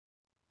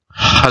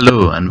Hello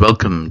and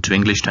welcome to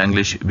English to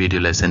English video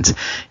lessons.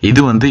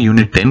 இது வந்து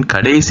unit 10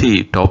 கடைசி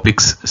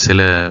topics.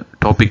 சில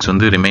டாபிக்ஸ்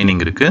வந்து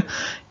ரிமைனிங் இருக்கு.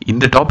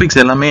 இந்த டாபிக்ஸ்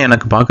எல்லாமே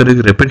எனக்கு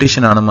பார்க்கறதுக்கு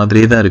ரெப்பிட்டேஷன் ஆன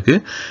மாதிரியே தான் இருக்கு.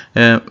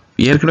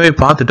 ஏற்கனவே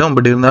பார்த்துட்டோம்,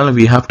 பட் இருந்தாலும்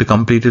we have to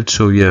complete it,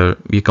 so we are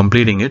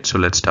completing it.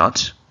 So let's start.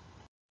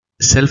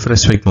 Self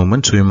respect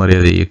moment,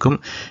 சுயமரியாதை இயக்கம்.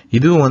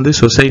 இதுவும் வந்து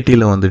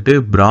சொசைட்டியில் வந்துட்டு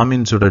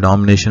பிராமின்ஸோட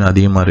டாமினேஷன்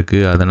அதிகமாக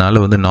இருக்குது.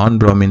 அதனால் வந்து நான்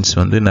பிராமின்ஸ்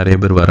வந்து நிறைய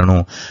பேர்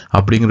வரணும்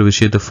அப்படிங்கிற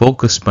விஷயத்தை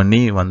ஃபோக்கஸ்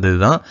பண்ணி வந்தது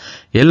தான்.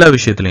 எல்லா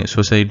விஷயத்துலையும்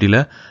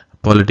சொசைட்டியில்,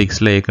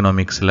 பாலிட்டிக்ஸில்,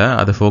 எக்கனாமிக்ஸில்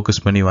அதை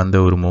ஃபோக்கஸ் பண்ணி வந்த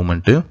ஒரு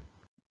மூமெண்ட்டு.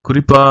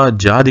 குறிப்பாக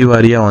ஜாதி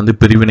வாரியாக வந்து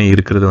பிரிவினை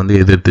இருக்கிறத வந்து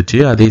எதிர்த்துச்சு.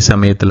 அதே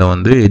சமயத்தில்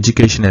வந்து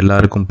எஜுகேஷன்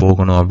எல்லாருக்கும்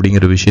போகணும்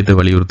அப்படிங்கிற விஷயத்தை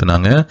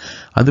வலியுறுத்தினாங்க.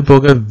 அது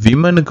போக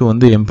விமனுக்கு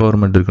வந்து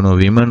எம்பவர்மெண்ட் இருக்கணும்,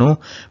 விமனும்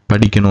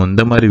படிக்கணும்,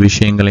 இந்த மாதிரி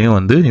விஷயங்களையும்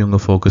வந்து இவங்க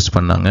ஃபோக்கஸ்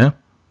பண்ணாங்க.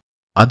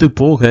 அது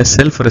போக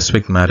செல்ஃப்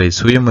ரெஸ்பெக்ட் மேரேஜ்,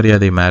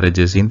 சுயமரியாதை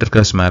மேரேஜஸ்,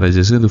 இன்டர்காஸ்ட்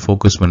மேரேஜஸ் இது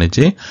ஃபோக்கஸ்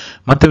பண்ணிச்சு.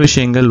 மற்ற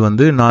விஷயங்கள்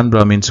வந்து நான்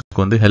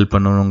பிராமின்ஸுக்கு வந்து ஹெல்ப்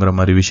பண்ணணுங்கிற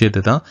மாதிரி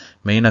விஷயத்தை தான்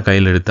மெயினாக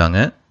கையில் எடுத்தாங்க.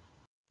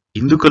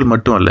 இந்துக்கள்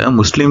மட்டும் அல்ல,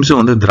 முஸ்லீம்ஸும்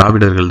வந்து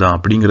திராவிடர்கள் தான்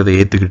அப்படிங்கிறத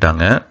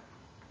ஏற்றுக்கிட்டாங்க.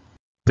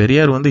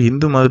 பெரியார் வந்து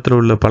இந்து மதத்தில்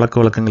உள்ள பழக்க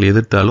வழக்கங்கள்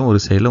எதிர்த்தாலும் ஒரு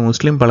சைடில்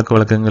முஸ்லீம் பழக்க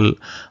வழக்கங்கள்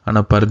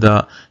ஆனால் பர்தா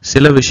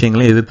சில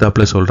விஷயங்களையும்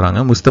எதிர்த்தாப்புல சொல்கிறாங்க.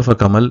 முஸ்தபா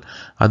கமல்,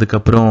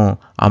 அதுக்கப்புறம்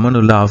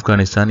அமனுல்லா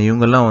ஆப்கானிஸ்தான்,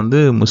 இவங்கெல்லாம் வந்து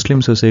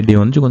முஸ்லீம் சொசைட்டியை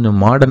வந்து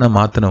கொஞ்சம் மாடர்னாக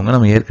மாற்றினவங்க.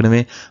 நம்ம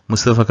ஏற்கனவே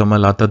முஸ்தபா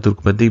கமல்,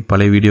 அத்தாதுர்க் பற்றி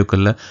பழைய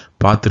வீடியோக்களில்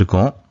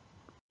பார்த்துருக்கோம்.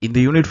 இந்த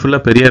யூனிட்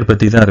ஃபுல்லாக பெரியார்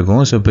பற்றி தான்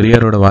இருக்கும். ஸோ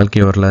பெரியாரோட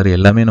வாழ்க்கை வரலாறு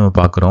எல்லாமே நம்ம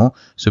பார்க்குறோம்.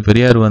 ஸோ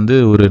பெரியார் வந்து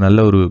ஒரு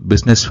நல்ல ஒரு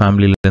பிஸ்னஸ்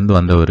ஃபேமிலியிலேருந்து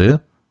வந்தவர்.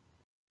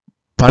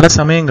 பல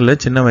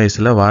சமயங்களில் சின்ன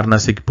வயசில்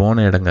வாரணாசிக்கு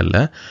போன இடங்களில்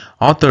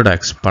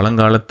ஆர்த்தோடாக்ஸ்,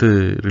 பழங்காலத்து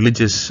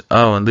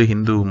ரிலிஜியஸாக வந்து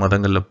ஹிந்து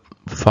மதங்களில்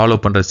ஃபாலோ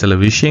பண்ணுற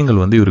சில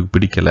விஷயங்கள் வந்து இவருக்கு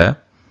பிடிக்கலை.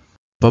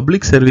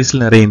 பப்ளிக்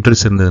சர்வீஸில் நிறைய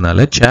இன்ட்ரெஸ்ட்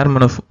இருந்ததுனால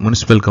சேர்மன் ஆஃப்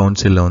முனிசிபல்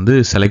கவுன்சிலில் வந்து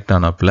செலக்ட்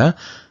ஆனாப்பில்.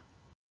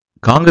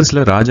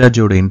 காங்கிரஸில்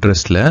ராஜாஜியோட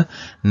இன்ட்ரெஸ்டில்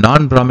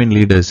நான் பிராமின்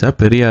லீடர்ஸை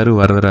பெரியார்,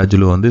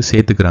 வரதராஜுல வந்து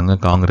சேர்த்துக்கிறாங்க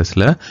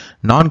காங்கிரஸில்.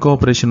 நான்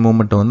கோஆப்ரேஷன்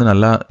மூவ்மெண்ட்டை வந்து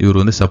நல்லா இவர்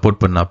வந்து சப்போர்ட்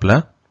பண்ணாப்புல.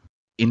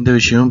 இந்த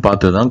விஷயமும்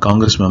பார்த்து தான்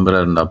காங்கிரஸ்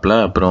மெம்பராக இருந்தாப்புல.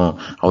 அப்புறம்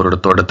அவரோட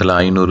தோட்டத்தில்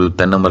 500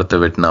 தென்னை மரத்தை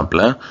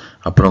வெட்டினாப்புல.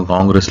 அப்புறம்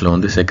காங்கிரஸில்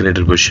வந்து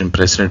secretary position,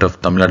 president of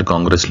Tamil Nadu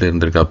காங்கிரஸில்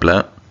இருந்திருக்காப்புல.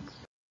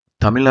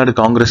 தமிழ்நாடு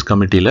காங்கிரஸ்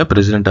கமிட்டியில்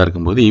பிரசிடெண்ட்டாக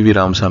இருக்கும்போது ஈவி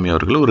ராமசாமி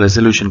அவர்கள் ஒரு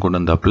ரெசல்யூஷன் கொண்டு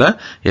வந்தாப்புல,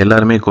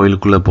 எல்லாருமே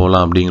கோயிலுக்குள்ளே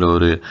போகலாம் அப்படிங்கிற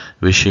ஒரு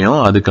விஷயம்.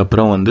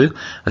 அதுக்கப்புறம் வந்து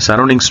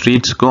சரௌண்டிங்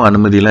ஸ்ட்ரீட்ஸுக்கும்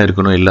அனுமதியெலாம்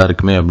இருக்கணும்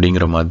எல்லாருக்குமே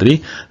அப்படிங்கிற மாதிரி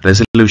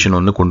ரெசல்யூஷன்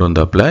வந்து கொண்டு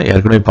வந்தாப்புல.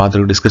 ஏற்கனவே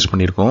பார்த்துட்டு டிஸ்கஸ்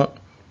பண்ணியிருக்கோம்.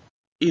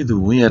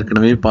 இதுவும்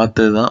ஏற்கனவே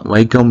பார்த்தது தான்.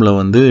 வைக்கோமில்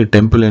வந்து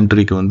டெம்பிள்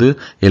என்ட்ரிக்கு வந்து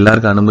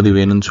எல்லாருக்கும் அனுமதி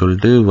வேணும்னு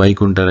சொல்லிட்டு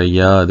வைகுண்டர்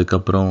ஐயா,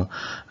 அதுக்கப்புறம்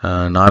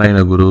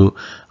நாராயணகுரு,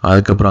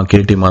 அதுக்கப்புறம்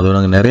கேடி மாதவன்,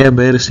 நாங்கள் நிறைய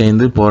பேர்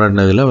சேர்ந்து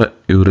போராடினதில்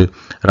இவர்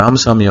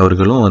ராமசாமி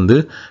அவர்களும் வந்து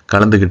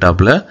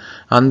கலந்துக்கிட்டாப்புல.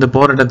 அந்த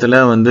போராட்டத்தில்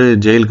வந்து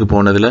ஜெயிலுக்கு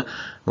போனதில்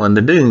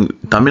வந்துட்டு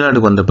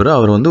தமிழ்நாடுக்கு வந்த பிறகு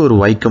அவர் வந்து ஒரு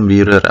வைக்கம்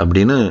வீரர்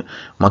அப்படின்னு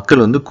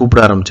மக்கள் வந்து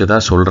கூப்பிட ஆரம்பித்ததா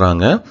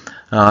சொல்கிறாங்க.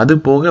 அது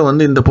போக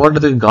வந்து இந்த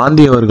போராட்டத்துக்கு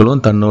காந்தி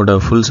அவர்களும்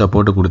தன்னோட ஃபுல்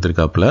சப்போர்ட்டை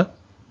கொடுத்துருக்காப்புல.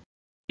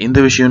 இந்த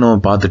விஷயம் நம்ம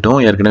பார்த்துட்டோம்.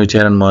 ஏற்கனவே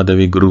சேரன்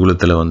மாதவி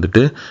குருகுலத்தில்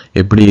வந்துட்டு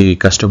எப்படி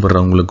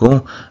கஷ்டப்படுறவங்களுக்கும்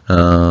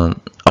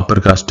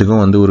அப்பர்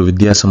காஸ்ட்டுக்கும் வந்து ஒரு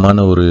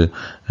வித்தியாசமான ஒரு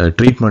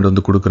ட்ரீட்மெண்ட்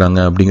வந்து கொடுக்குறாங்க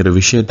அப்படிங்கிற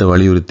விஷயத்தை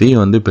வலியுறுத்தி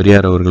வந்து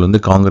பெரியார் அவர்கள்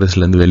வந்து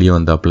காங்கிரஸ்லேருந்து வெளியே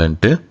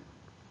வந்தாப்புலன்ட்டு.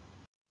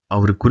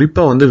 அவர்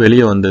குறிப்பாக வந்து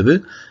வெளியே வந்தது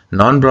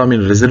நான்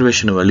பிராமின்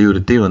ரிசர்வேஷனை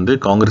வலியுறுத்தி வந்து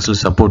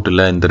காங்கிரஸில் சப்போர்ட்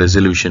இல்லை இந்த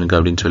ரெசல்யூஷனுக்கு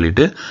அப்படின்னு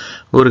சொல்லிட்டு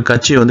ஒரு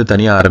கட்சியை வந்து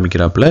தனியாக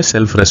ஆரம்பிக்கிறாப்புல,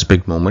 செல்ஃப்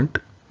ரெஸ்பெக்ட் மூமெண்ட்.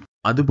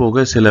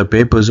 அதுபோக சில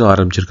பேப்பர்ஸும்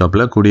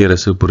ஆரம்பிச்சிருக்காப்புல,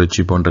 குடியரசு,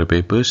 புரட்சி போன்ற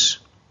பேப்பர்ஸ்.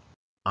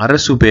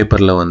 அரசு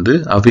பேப்பரில் வந்து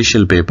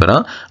அஃபிஷியல்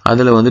பேப்பராக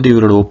அதில் வந்துட்டு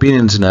இவரோட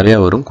ஒப்பீனியன்ஸ் நிறையா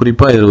வரும்.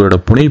 குறிப்பாக இவரோட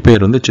புனை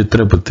பெயர் வந்து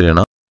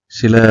சித்திரபுத்திரனா.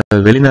 சில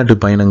வெளிநாட்டு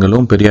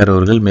பயணங்களும் பெரியார்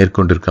அவர்கள்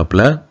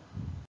மேற்கொண்டிருக்காப்புல.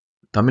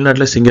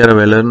 தமிழ்நாட்டில்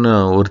சிங்காரவேலர்னு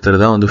ஒருத்தர்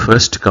தான் வந்து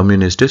ஃபர்ஸ்ட்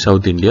கம்யூனிஸ்ட்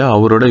சவுத் இந்தியா.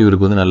 அவரோட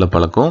இவருக்கு வந்து நல்ல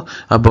பழக்கம்.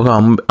 அப்போ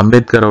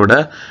அம்பேத்கரோட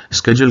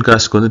ஸ்கெட்யூல்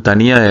காஸ்ட்க்கு வந்து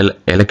தனியாக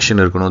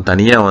எலெக்ஷன் இருக்கணும்,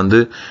 தனியாக வந்து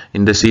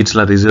இந்த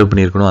சீட்ஸ்லாம் ரிசர்வ்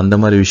பண்ணியிருக்கணும், அந்த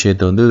மாதிரி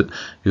விஷயத்தை வந்து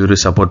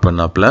இவர் சப்போர்ட்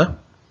பண்ணாப்புல.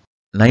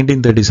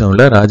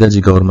 1937 ராஜாஜி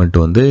கவர்மெண்ட்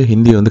வந்து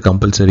ஹிந்தி வந்து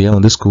கம்பல்சரியாக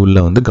வந்து ஸ்கூலில்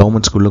வந்து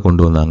கவர்மெண்ட் ஸ்கூலில்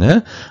கொண்டு வந்தாங்க.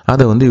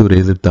 அதை வந்து இவர்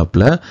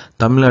எதிர்த்தாப்புல.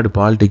 தமிழ்நாடு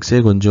பாலிடிக்ஸே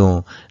கொஞ்சம்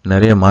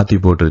நிறைய மாற்றி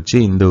போட்டுருச்சு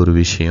இந்த ஒரு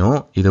விஷயம்.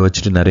 இதை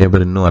வச்சுட்டு நிறைய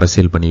பேர் இன்னும்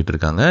அரசியல் பண்ணிகிட்டு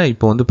இருக்காங்க.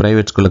 இப்போ வந்து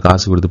ப்ரைவேட் ஸ்கூலில்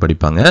காசு கொடுத்து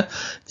படிப்பாங்க.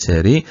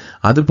 சரி,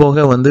 அது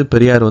போக வந்து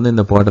பெரியார் வந்து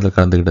இந்த போராட்டத்தில்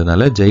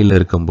கலந்துக்கிட்டதுனால ஜெயிலில்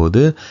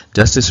இருக்கும்போது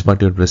ஜஸ்டிஸ்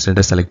பார்ட்டியோட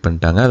பிரசிடெண்ட்டை செலக்ட்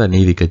பண்ணிட்டாங்க. அதை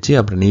நீதி கட்சி.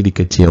 அப்புறம் நீதி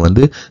கட்சியை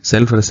வந்து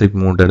செல்ஃப் ரெஸ்பெக்ட்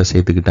மூவ்மெண்ட்டோட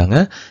சேர்த்துக்கிட்டாங்க.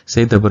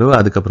 சேர்த்த பிறகு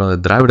அதுக்கப்புறம் அதை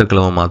திராவிடர்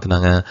கழகம்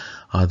மாற்றினாங்க.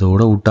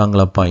 அதோட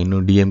விட்டாங்களாப்பா,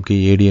 இன்னும் டிஎம்கே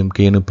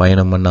ஏடிஎம்கேன்னு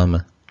பயணம்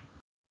பண்ணாமல்.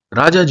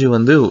 ராஜாஜி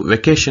வந்து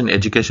வெக்கேஷன்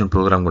எஜுகேஷன்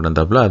ப்ரோக்ராம் கொண்டு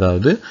வந்தாப்புல.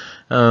 அதாவது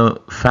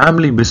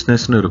ஃபேமிலி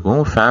பிஸ்னஸ்னு இருக்கும்,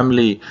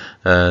 ஃபேமிலி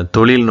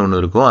தொழில்னு ஒன்று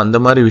இருக்கும். அந்த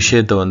மாதிரி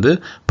விஷயத்த வந்து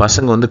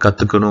பசங்க வந்து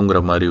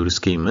கற்றுக்கணுங்கிற மாதிரி ஒரு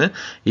ஸ்கீமு.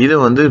 இதை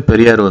வந்து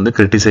பெரியார் வந்து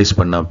கிரிட்டிசைஸ்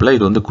பண்ணாப்புல.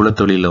 இது வந்து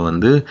குலத்தொழிலை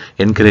வந்து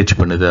என்கரேஜ்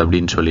பண்ணுது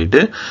அப்படின்னு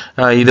சொல்லிட்டு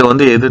இதை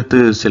வந்து எதிர்த்து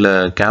சில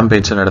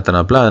கேம்பெயின்ஸை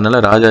நடத்தினாப்புல.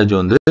 அதனால ராஜாஜி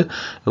வந்து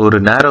ஒரு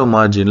நேரோ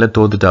மார்ஜினில்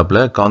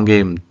தோத்துட்டாப்புல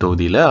காங்கேயம்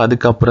தொகுதியில்.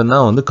 அதுக்கப்புறம்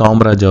தான் வந்து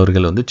காமராஜ்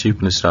அவர்கள் வந்து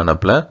சீஃப் மினிஸ்டர்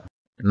ஆனாப்புல.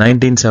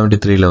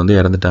 1973 வந்து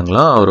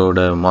இறந்துட்டாங்களாம். அவரோட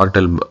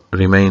மார்டல்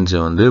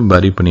ரிமைன்ஸை வந்து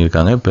பரி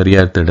பண்ணியிருக்காங்க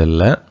பெரியார்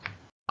திடலில்.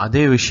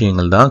 அதே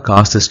விஷயங்கள் தான்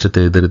காஸ்ட்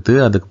சிஸ்டத்தை எதிர்த்து,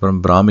 அதுக்கப்புறம்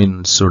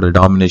பிராமின்ஸோட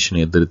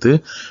டாமினேஷன் எதிர்த்து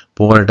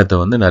போராட்டத்தை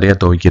வந்து நிறைய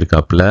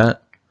துவக்கியிருக்காப்புல.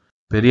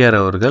 பெரியார்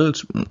அவர்கள்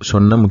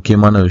சொன்ன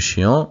முக்கியமான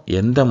விஷயம்,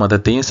 எந்த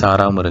மதத்தையும்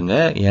சாராம இருங்க.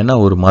 ஏன்னா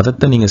ஒரு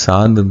மதத்தை நீங்க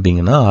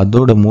சார்ந்திருந்தீங்கன்னா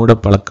அதோட மூட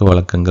பழக்க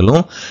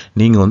வழக்கங்களும்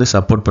நீங்க வந்து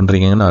சப்போர்ட்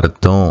பண்றீங்கன்னு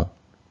அர்த்தம்.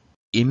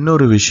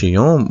 இன்னொரு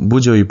விஷயம்,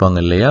 பூஜை வைப்பாங்க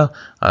இல்லையா,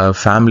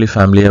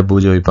 ஃபேமிலியா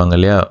பூஜை வைப்பாங்க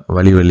இல்லையா,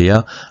 வழியா,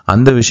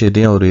 அந்த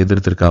விஷயத்தையும் அவர்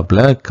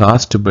எதிர்த்திருக்காப்புல.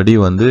 காஸ்ட் படி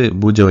வந்து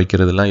பூஜை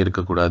வைக்கிறதுலாம்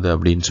இருக்கக்கூடாது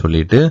அப்படின்னு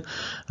சொல்லிட்டு.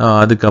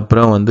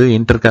 அதுக்கப்புறம் வந்து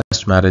இன்டர்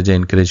காஸ்ட் மேரேஜை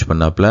என்கரேஜ்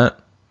பண்ணாப்புல.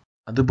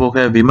 அது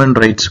போக விமன்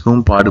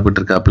ரைட்ஸ்க்கும் பாடுபட்டு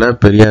இருக்காப்புல.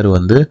 பெரியார்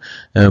வந்து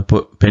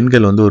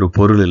பெண்கள் வந்து ஒரு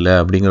பொருள் இல்லை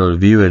அப்படிங்கிற ஒரு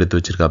வியூ எடுத்து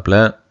வச்சிருக்காப்புல.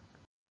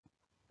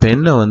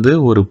 பெண்ணை வந்து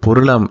ஒரு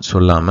பொருளா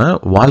சொல்லாம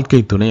வாழ்க்கை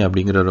துணை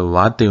அப்படிங்கிற ஒரு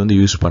வார்த்தை வந்து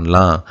யூஸ்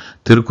பண்ணலாம்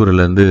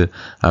திருக்குறள்ல இருந்து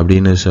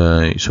அப்படின்னு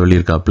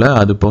சொல்லியிருக்காப்புல.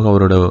 அது போக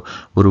அவரோட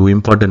ஒரு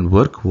important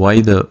work, why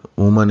the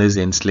woman is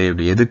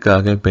என்ஸ்லேவ்டு,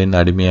 எதுக்காக பெண்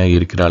அடிமையாக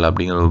இருக்கிறாள்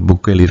அப்படிங்கிற ஒரு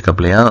புக்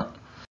எழுதியிருக்காப்புலையா.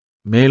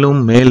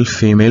 மேலும் மேல்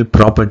ஃபீமேல்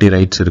ப்ராப்பர்ட்டி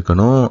ரைட்ஸ்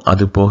இருக்கணும்.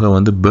 அது போக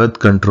வந்து பர்த்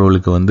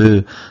கண்ட்ரோலுக்கு வந்து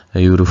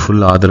இவர்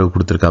ஃபுல் ஆதரவு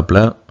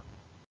கொடுத்துருக்காப்புல.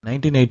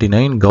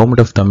 1989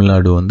 கவர்மெண்ட் ஆஃப்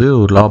தமிழ்நாடு வந்து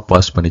ஒரு லா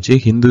பாஸ் பண்ணிச்சு,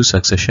 Hindu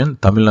succession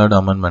Tamil Nadu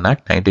amendment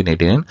act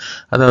 1989.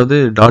 அதாவது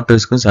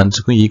டாட்டர்ஸ்க்கும்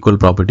சன்ஸுக்கும் ஈக்குவல்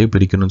ப்ராப்பர்ட்டியை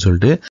பிரிக்கணும்னு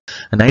சொல்லிட்டு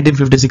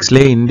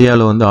 1956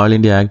 இந்தியாவில் வந்து ஆல்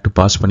இண்டியா ஆக்ட்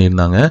பாஸ்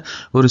பண்ணியிருந்தாங்க.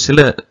 ஒரு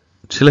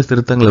சில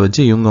திருத்தங்களை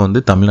வச்சு இவங்க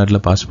வந்து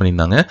தமிழ்நாட்டில் பாஸ்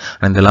பண்ணியிருந்தாங்க.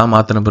 இந்த லா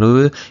மாற்றின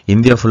பிறகு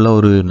இந்தியா ஃபுல்லாக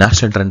ஒரு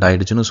நேஷனல் ட்ரெண்ட்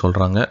ஆயிடுச்சுன்னு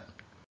சொல்கிறாங்க.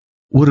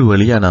 ஒரு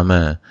வழியா நாம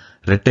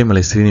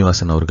ரெட்டைமலை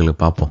ஸ்ரீனிவாசன் அவர்களை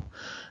பார்ப்போம்.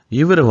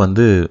 இவரை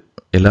வந்து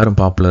எல்லாரும்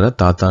பாப்புலரா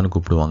தாத்தான்னு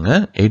கூப்பிடுவாங்க.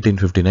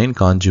 1859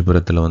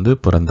 காஞ்சிபுரத்துல வந்து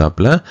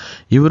பிறந்தாப்புல.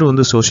 இவர்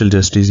வந்து social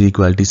justice,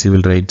 equality,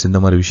 civil rights இந்த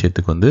மாதிரி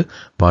விஷயத்துக்கு வந்து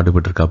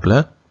பாடுபட்டு இருக்காப்புல.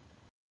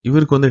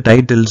 இவருக்கு வந்து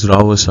டைட்டில்ஸ்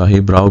ராவோ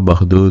சாஹிப், ராவ்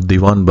பகதூர்,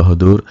 திவான்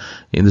பகதூர்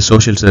இந்த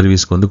சோஷியல்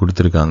சர்வீஸ்க்கு வந்து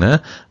கொடுத்துருக்காங்க.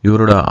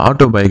 இவரோட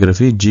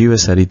ஆட்டோபயோகிராஃபி ஜீவ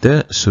சரித்த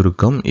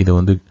சுருக்கம், இதை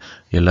வந்து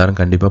எல்லாரும்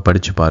கண்டிப்பா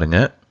படிச்சு பாருங்க.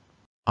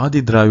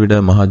 ஆதி திராவிட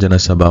மகாஜன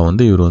சபா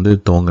வந்து இவர் வந்து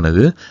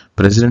துவங்கினது.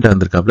 பிரசிடென்டா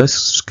இருந்திருக்காப்புல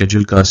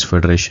ஸ்கெட்யூல் காஸ்ட்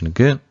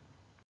ஃபெடரேஷனுக்கு.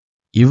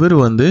 இவர்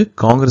வந்து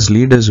காங்கிரஸ்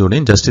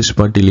லீடர்ஸோடையும் ஜஸ்டிஸ்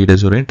பார்ட்டி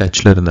லீடர்ஸோடையும்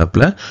டச்ல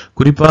இருந்தாப்புல.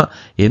 குறிப்பா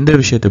எந்த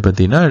விஷயத்தை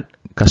பத்தினா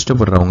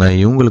கஷ்டப்படுறவங்க,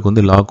 இவங்களுக்கு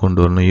வந்து லா கொண்டு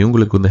வரணும்,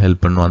 இவங்களுக்கு வந்து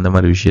ஹெல்ப் பண்ணணும், அந்த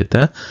மாதிரி விஷயத்த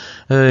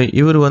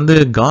இவர் வந்து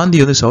காந்தி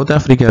வந்து சவுத்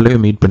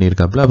ஆப்பிரிக்காவிலேயே மீட்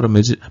பண்ணியிருக்காப்புல. அப்புறம்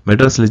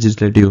மெட்ராஸ்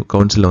லெஜிஸ்லேட்டிவ்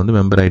கவுன்சிலில் வந்து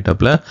மெம்பர்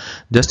ஆயிட்டாப்புல.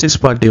 ஜஸ்டிஸ்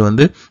பார்ட்டி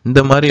வந்து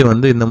இந்த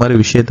மாதிரி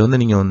விஷயத்த வந்து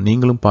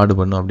நீங்களும்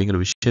பாடுபடணும் அப்படிங்கிற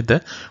விஷயத்த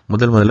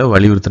முதல்ல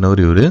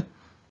வலியுறுத்தினவர் இவர்.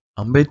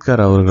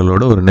 அம்பேத்கர்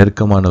அவர்களோட ஒரு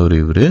நெருக்கமானவர்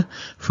இவர்.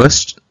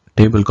 First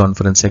table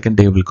conference, second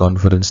table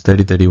conference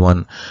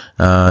 3031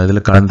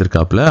 இதில்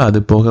கலந்துருக்காப்புல. அது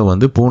போக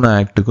வந்து பூனா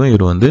ஆக்டுக்கும்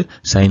இவர் வந்து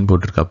சைன்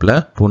போட்டிருக்காப்புல.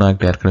 பூனா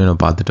ஆக்ட் ஏற்கனவே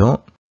நம்ம பார்த்துட்டோம்.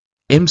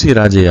 MC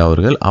ராஜையா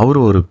அவர்கள், அவர்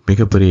ஒரு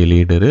மிகப்பெரிய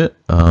லீடரு,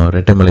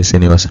 ரெட்டைமலை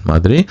சீனிவாசன்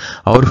மாதிரி.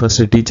 அவர்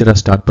ஃபர்ஸ்ட் டீச்சராக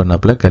ஸ்டார்ட்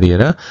பண்ணாப்புல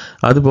கரியரை.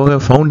 அது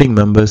போக ஃபவுண்டிங்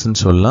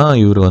மெம்பர்ஸ்ன்னு சொல்லலாம்.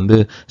 இவர் வந்து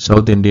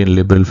south Indian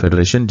liberal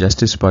federation,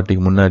 justice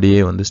பார்ட்டிக்கு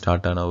முன்னாடியே வந்து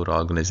ஸ்டார்ட் ஆன ஒரு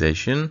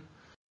organisation.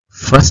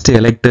 First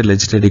elected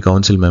legislative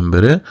council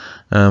member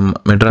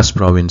Madras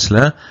ப்ராவின்ஸில்.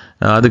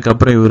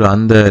 அதுக்கப்புறம் இவர்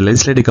அந்த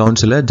லெஜிஸ்லேட்டிவ்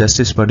கவுன்சிலில்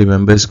ஜஸ்டிஸ் பார்ட்டி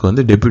மெம்பர்ஸ்க்கு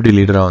வந்து டெப்யூட்டி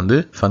லீடராக வந்து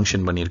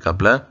ஃபங்க்ஷன்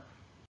பண்ணியிருக்காப்புல.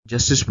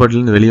 ஜஸ்டிஸ்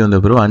பார்ட்டிலேருந்து வெளியே வந்த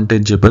பிறகு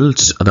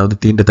அன்டச்சபிள்ஸ், அதாவது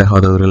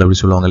தீண்டத்தகாதவர்கள் அப்படி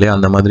சொல்லுவாங்க இல்லையா,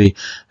 அந்த மாதிரி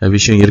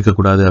விஷயம்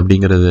இருக்கக்கூடாது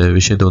அப்படிங்கிறது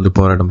விஷயத்தை வந்து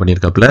போராட்டம்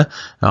பண்ணியிருக்காப்புல.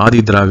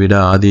 ஆதி திராவிட,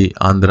 ஆதி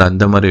ஆந்திரா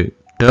இந்த மாதிரி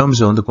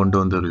டேர்ம்ஸை வந்து கொண்டு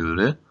வந்தவர்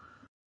இவர்.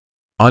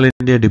 All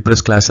India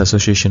depress class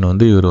association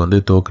வந்து இவர் வந்து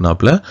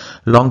தோக்குனாப்புல.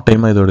 லாங்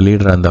டைமாக இதோட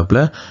லீடராக இருந்தாப்புல.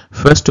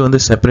 ஃபர்ஸ்ட் வந்து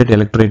செப்பரேட்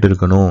எலக்ட்ரேட்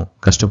இருக்கணும்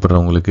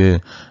கஷ்டப்படுறவங்களுக்கு,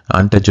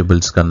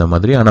 அன்டச்சபிள்ஸ்க்கு அந்த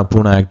மாதிரி. ஆனால்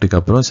பூனா ஆக்டுக்கு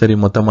அப்புறம் சரி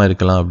மொத்தமாக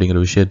இருக்கலாம் அப்படிங்கிற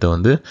விஷயத்த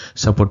வந்து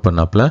சப்போர்ட்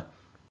பண்ணாப்புல.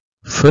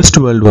 ஃபர்ஸ்ட்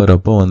வேர்ல்டு வார்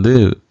அப்போ வந்து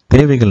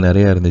தேவைகள்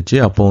நிறையா இருந்துச்சு.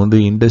 அப்போ வந்து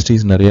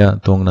இண்டஸ்ட்ரீஸ் நிறையா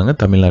துவங்கினாங்க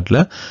தமிழ்நாட்டில்.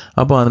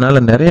 அப்போ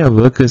அதனால நிறைய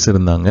ஒர்க்கர்ஸ்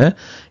இருந்தாங்க,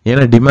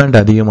 ஏன்னா டிமாண்ட்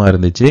அதிகமாக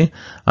இருந்துச்சு.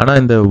 ஆனால்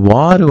இந்த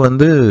வார்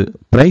வந்து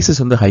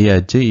ப்ரைஸஸ் வந்து ஹை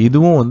ஆச்சு.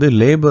 இதுவும் வந்து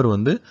லேபர்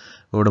வந்து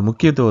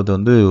முக்கியத்துவத்தை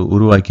வந்து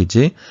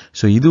உருவாக்கிச்சு.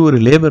 ஸோ இது ஒரு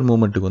லேபர்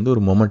மூமெண்ட்டுக்கு வந்து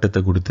ஒரு மொமெண்டத்தை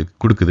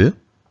கொடுக்குது.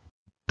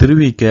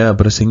 திருவிக்க,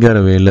 அப்புறம்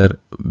சிங்காரவேலர்,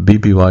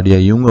 பிபி வாடியா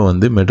இவங்க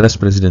வந்து மெட்ராஸ்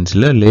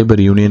பிரசிடென்சியில்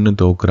லேபர் யூனியன்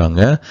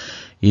துவக்குறாங்க.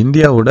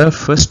 இந்தியாவோட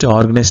ஃபர்ஸ்ட்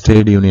ஆர்கனைஸ்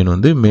ட்ரேட் யூனியன்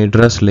வந்து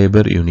Madras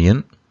labour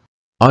union.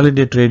 All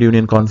India trade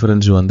union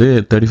conference வந்து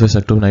 31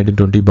 அக்டோபர்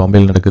 1920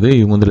 பாம்பேயில் நடக்குது.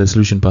 இவங்க வந்து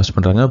ரெசல்யூஷன் பாஸ்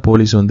பண்ணுறாங்க,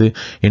 போலீஸ் வந்து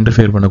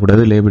இன்டர்ஃபியர்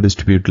பண்ணக்கூடாது லேபர்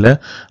டிஸ்ட்ரிபியூட்டில்.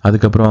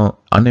 அதுக்கப்புறம்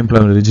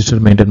அன்எம்ப்ளாய்மெண்ட்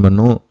ரெஜிஸ்டர் மெயின்டைன்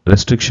பண்ணணும்,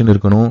 ரெஸ்ட்ரிக்ஷன்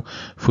இருக்கணும்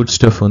ஃபுட்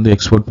ஸ்டஃப் வந்து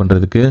எக்ஸ்போர்ட்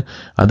பண்ணுறதுக்கு.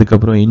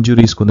 அதுக்கப்புறம்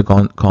இன்ஜுரிஸ்க்கு வந்து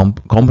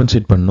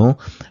காம்பன்சேட் பண்ணணும்,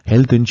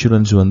 ஹெல்த்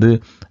இன்சூரன்ஸ் வந்து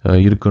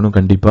இருக்கணும்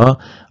கண்டிப்பாக.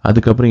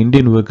 அதுக்கப்புறம்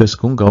இந்தியன்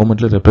ஒர்க்கர்ஸ்க்கும்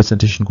கவர்மெண்ட்டில்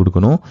ரெப்ரசன்டேஷன்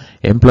கொடுக்கணும்,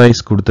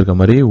 எம்ப்ளாயீஸ் கொடுத்துருக்க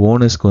மாதிரி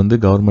ஓனர்ஸ்க்கு வந்து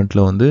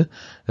கவர்மெண்ட்டில் வந்து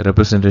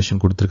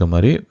ரெப்ரசன்டேஷன் கொடுத்துருக்க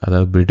மாதிரி,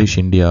 அதாவது பிரிட்டிஷ்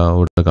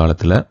இந்தியாவோட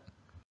காலத்தில்.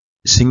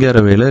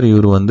 சிங்காரவேலர்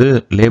இவர் வந்து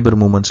லேபர்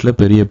மூமெண்ட்ஸில்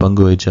பெரிய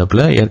பங்கு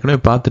வச்சாப்புல. ஏற்கனவே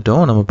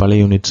பார்த்துட்டோம் நம்ம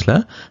பழைய யூனிட்ஸில்,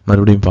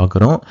 மறுபடியும்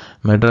பார்க்குறோம்.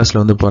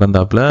 மெட்ராஸில் வந்து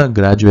பிறந்தாப்புல,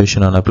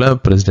 கிராஜுவேஷன் ஆனாப்புல,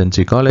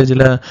 பிரசிடென்சி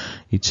காலேஜில்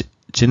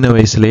சின்ன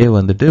வயசுலேயே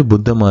வந்துட்டு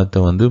புத்த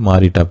மதத்தை வந்து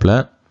மாறிட்டாப்புல.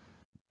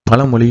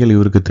 பல மொழிகள்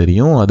இவருக்கு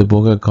தெரியும்.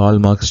 அதுபோக Karl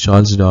Marx,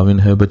 Charles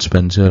Darwin, Herbert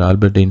Spencer,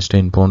 Albert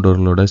Einstein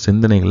போன்றவர்களோட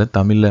சிந்தனைகளை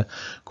தமிழில்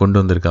கொண்டு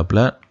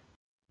வந்திருக்காப்புல.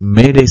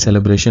 மேடே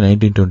செலிப்ரேஷன்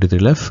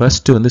 1923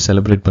 ஃபர்ஸ்ட் வந்து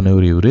செலிப்ரேட்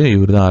பண்ணவர்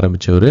இவர் தான்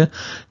ஆரம்பித்தவர்.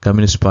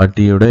 கம்யூனிஸ்ட்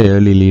பார்ட்டியோட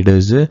ஏர்லி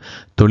லீடர்ஸு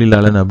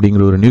தொழிலாளன்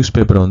அப்படிங்கிற ஒரு நியூஸ்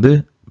பேப்பரை வந்து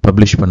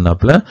பப்ளிஷ்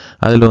பண்ணாப்புல.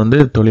 அதில் வந்து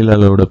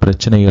தொழிலாளரோட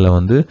பிரச்சனைகளை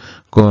வந்து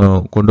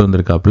கொண்டு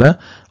வந்திருக்காப்புல.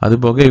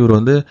 அதுபோக இவர்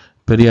வந்து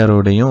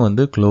பெரியாரோடையும்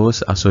வந்து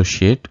க்ளோஸ்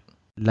அசோசியேட்.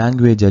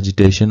 லாங்குவேஜ்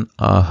அஜிடேஷன்,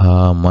 ஆஹா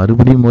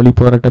மறுபடியும் மொழி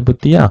போராட்டம்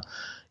பற்றியா?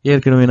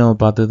 ஏற்கனவே நம்ம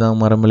பார்த்து தான்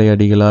மரமலை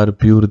அடிகளார்,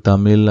 பியூர்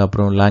தமிழ்,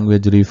 அப்புறம்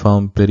லாங்குவேஜ்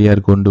ரீஃபார்ம்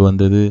பெரியார் கொண்டு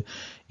வந்தது.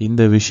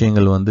 இந்த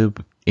விஷயங்கள் வந்து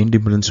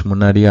இண்டிபெண்டன்ஸ்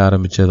முன்னாடியே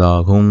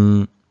ஆரம்பித்ததாகும்.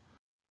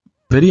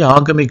 பெரிய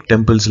ஆகமிக்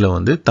டெம்பிள்ஸில்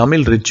வந்து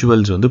தமிழ்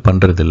ரிச்சுவல்ஸ் வந்து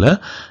பண்ணுறதில்ல.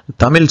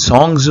 தமிழ்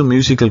சாங்ஸும்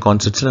மியூசிக்கல்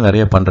கான்சர்ட்ஸில்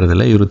நிறைய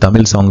பண்ணுறதில்ல. இவர்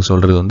தமிழ் சாங்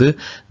சொல்கிறது வந்து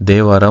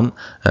தேவாரம்,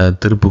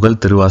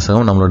 திருப்புகழ்,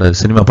 திருவாசகம், நம்மளோட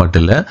சினிமா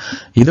பாட்டு இல்லை.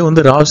 இதை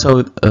வந்து ராவ்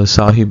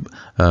சாஹிப்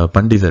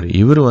பண்டிதர்,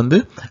 இவர் வந்து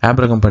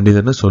ஆப்ரகம்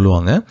பண்டிதர்னு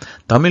சொல்லுவாங்க.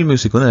 தமிழ்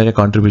மியூசிக் வந்து நிறைய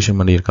கான்ட்ரிபியூஷன்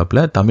பண்ணியிருக்காப்புல.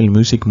 தமிழ்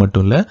மியூசிக்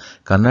மட்டும் இல்லை,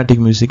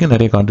 கர்நாடிக் மியூசிக்கு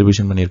நிறைய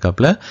கான்ட்ரிபியூஷன்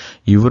பண்ணியிருக்காப்புல.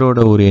 இவரோட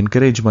ஒரு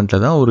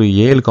என்கரேஜ்மெண்ட்டில் தான் ஒரு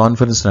 7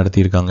 கான்ஃபரன்ஸ்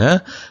நடத்தியிருக்காங்க.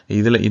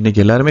 இதில்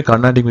இன்னைக்கு எல்லாருமே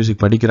கர்நாடிக்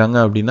மியூசிக் படிக்கிறாங்க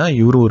அப்படின்னா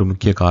இவரு ஒரு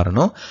முக்கிய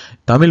காரணம்.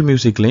 தமிழ்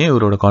மியூசிக்லேயும்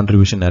இவரோட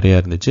கான்ட்ரிபியூஷன் நிறையா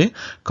இருந்துச்சு.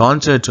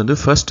 கான்சர்ட்ஸ் வந்து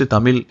ஃபர்ஸ்ட்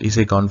தமிழ்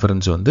இசை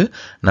கான்ஃபரன்ஸ் வந்து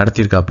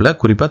நடத்தியிருக்காப்புல.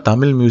 குறிப்பாக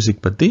தமிழ்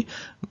மியூசிக் பற்றி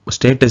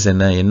ஸ்டேட்டஸ்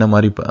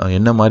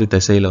என்ன மாதிரி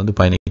திசையில் வந்து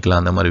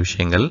பயணிக்கலாம், அந்த மாதிரி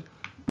விஷயங்கள்.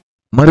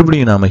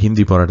 மறுபடியும் நாம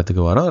ஹிந்தி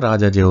போராட்டத்துக்கு வரோம்.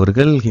 ராஜாஜி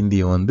அவர்கள்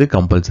ஹிந்தியை வந்து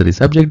கம்பல்சரி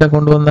சப்ஜெக்டா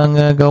கொண்டு வந்தாங்க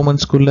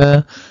கவர்மெண்ட் ஸ்கூல்ல.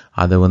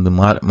 அதை வந்து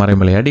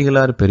மறைமலை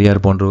அடிகளார்,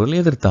 பெரியார்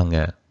போன்றவர்கள் எதிர்த்தாங்க.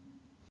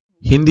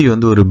 ஹிந்தி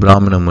வந்து ஒரு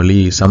பிராமண மொழி,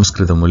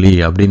 சம்ஸ்கிருத மொழி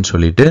அப்படின்னு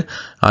சொல்லிட்டு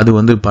அது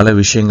வந்து பல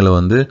விஷயங்களை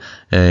வந்து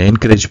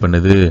என்கரேஜ்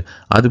பண்ணுது.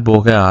 அது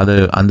போக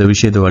அந்த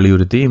விஷயத்தை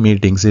வலியுறுத்தி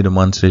மீட்டிங்ஸ்,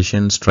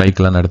 டெமான்ஸ்ட்ரேஷன்,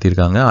 ஸ்ட்ரைக்லாம்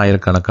நடத்தியிருக்காங்க.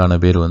 ஆயிரக்கணக்கான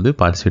பேர் வந்து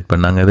பார்ட்டிசிபேட்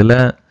பண்ணாங்க. இதில்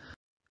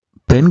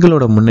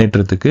பெண்களோட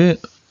முன்னேற்றத்துக்கு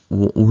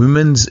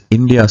women's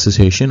India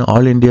association,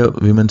 all India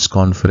women's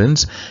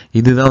conference,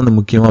 இதுதான் வந்து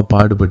முக்கியமாக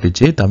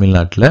பாடுபட்டுச்சு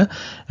தமிழ்நாட்டில்.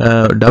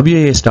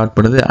 WIA ஸ்டார்ட்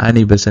பண்ணது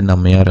ஆனி பெசன்ட்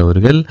அம்மையார்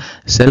அவர்கள்.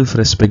 Self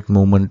respect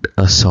moment,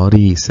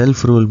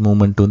 self rule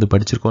moment வந்து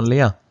படிச்சிருக்கோம்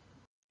இல்லையா?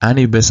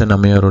 ஆனி பெசன்ட்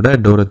அம்மையாரோட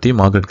டோரத்தி,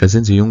 மார்கரெட்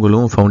கசின்ஸ்,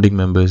 இவங்களும் ஃபவுண்டிங்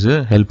மெம்பர்ஸ்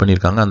ஹெல்ப்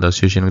பண்ணியிருக்காங்க அந்த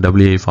அசோசியேஷனுக்கு.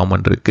 WIA ஃபார்ம்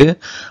பண்ணிருக்கு.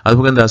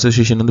 அதுபோக அந்த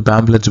அசோசியேஷன் வந்து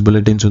பேம்ப்ளெட்ஸ்,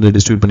 புல்லட்டின்ஸ் வந்து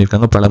டிஸ்ட்ரிபியூட்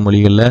பண்ணியிருக்காங்க பல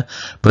மொழிகளில்.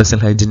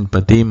 பர்சனல் ஹைஜீன்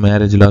பற்றி,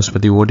 மேரேஜ் லாஸ்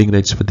பற்றி, ஓட்டிங்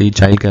ரைட்ஸ் பற்றி,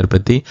 சைல்ட் கேர்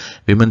பற்றி,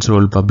 விமென்ஸ்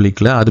ரோல்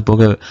பப்ளிக்கில். அது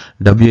போக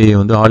WIA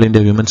வந்து ஆல்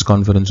இண்டியா விமென்ஸ்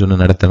கான்ஃபரன்ஸ் ஒன்று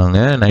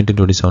நடத்துனாங்க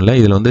 1927.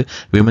 இதில் வந்து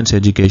விமென்ஸ்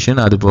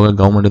எஜுகேஷன், அது போக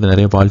கவர்மெண்ட் வந்து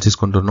நிறைய பாலிசிஸ்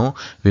கொண்டு வரணும்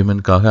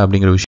விமென்காக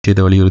அப்படிங்கிற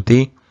விஷயத்தை வலியுறுத்தி.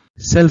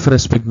 செல்ஃப்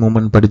ரெஸ்பெக்ட்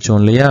மூமெண்ட் படித்தோம்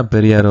இல்லையா,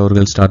 பெரியார்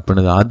அவர்கள் ஸ்டார்ட்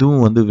பண்ணது.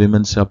 அதுவும் வந்து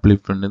விமென்ஸ்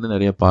அப்லிஃப்ட் பண்ணது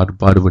நிறைய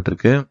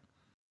பாடுபட்டிருக்கு.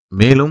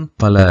 மேலும்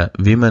பல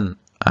விமன்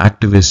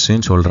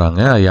ஆக்டிவிஸ்ட்னு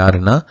சொல்கிறாங்க.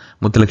 யாருன்னா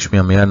முத்துலட்சுமி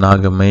அம்மையார்,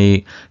 நாகம்மை,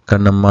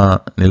 கண்ணம்மா,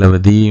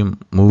 நிலவதி,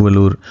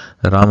 மூவலூர்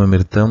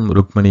ராமமிர்த்தம்,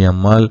 ருக்மணி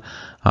அம்மாள்,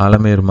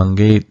 ஆலமேர்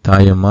மங்கை,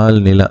 தாயம்மாள்,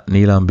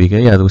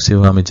 நீலாம்பிகை, அது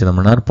சிவகாமி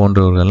சிதம்பரனார்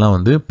போன்றவர்கள்லாம்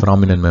வந்து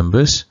ப்ராமினன்ட்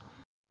மெம்பர்ஸ்.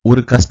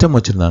 ஒரு கஷ்டம்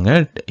வச்சுருந்தாங்க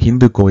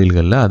ஹிந்து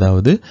கோயில்களில்.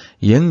 அதாவது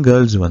யங்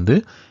கேர்ள்ஸ் வந்து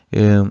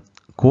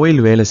கோயில்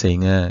வேலை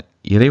செய்யுங்க,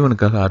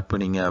 இறைவனுக்காக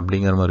அர்ப்பணிங்க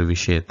அப்படிங்கிற மாதிரி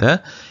விஷயத்த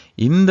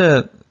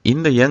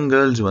இந்த யங்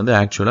கேர்ள்ஸ் வந்து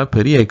ஆக்சுவலாக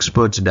பெரிய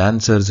எக்ஸ்பர்ட்ஸ்,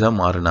 டான்சர்ஸாக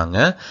மாறினாங்க.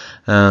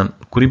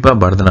 குறிப்பாக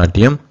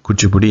பரதநாட்டியம்,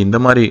 குச்சிப்புடி,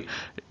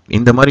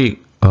 இந்த மாதிரி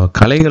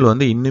கலைகள்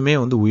வந்து இன்னுமே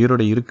வந்து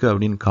உயிரோட இருக்குது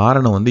அப்படின்னு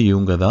காரணம் வந்து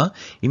இவங்க தான்.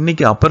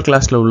 இன்றைக்கி அப்பர்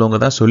கிளாஸில் உள்ளவங்க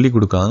தான் சொல்லி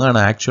கொடுக்காங்க.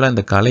 ஆனால் ஆக்சுவலாக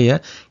இந்த கலையை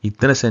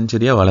இத்தனை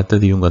செஞ்சுரியாக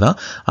வளர்த்தது இவங்க தான்.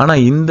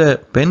 ஆனால் இந்த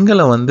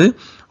பெண்களை வந்து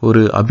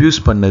ஒரு அப்யூஸ்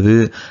பண்ணது,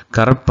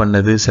 கரப்ட்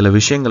பண்ணது, சில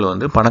விஷயங்கள்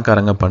வந்து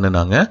பணக்காரங்க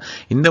பண்ணினாங்க.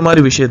 இந்த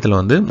மாதிரி விஷயத்தில்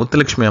வந்து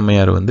முத்துலட்சுமி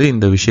அம்மையார் வந்து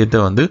இந்த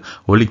விஷயத்த வந்து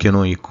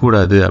ஒழிக்கணும்,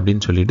 கூடாது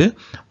அப்படின்னு சொல்லிட்டு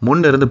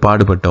முன்னிருந்து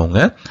பாடுபட்டவங்க.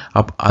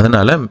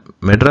 அதனால்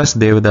Madras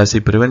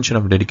devadasi prevention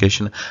of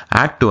dedication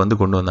act வந்து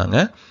கொண்டு வந்தாங்க.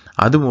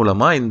 அது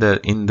மூலமாக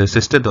இந்த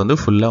சிஸ்டத்தை வந்து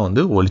ஃபுல்லாக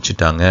வந்து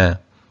ஒழிச்சிட்டாங்க.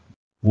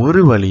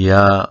 ஒரு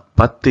வழியாக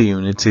 10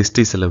 யூனிட்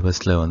ST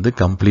சிலபஸில் வந்து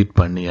கம்ப்ளீட்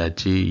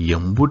பண்ணியாச்சு.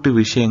 எம்பூட்டு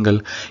விஷயங்கள்.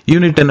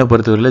 யூனிட் 10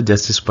 பொறுத்தவரையில்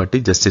ஜஸ்டிஸ்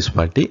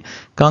பார்ட்டி,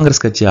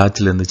 காங்கிரஸ் கட்சி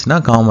ஆட்சியில் இருந்துச்சுன்னா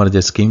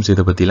காமராஜர் ஸ்கீம்ஸ்,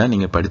 இதை பற்றிலாம்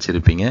நீங்கள்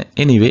படிச்சிருப்பீங்க.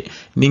 எனிவே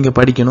நீங்கள்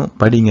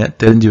படிங்க,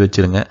 தெரிஞ்சு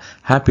வச்சுருங்க.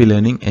 Happy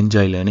learning,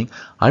 enjoy learning.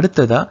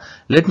 அடுத்ததாக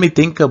let me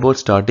think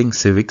about starting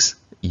civics.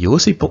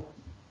 யோசிப்போம்.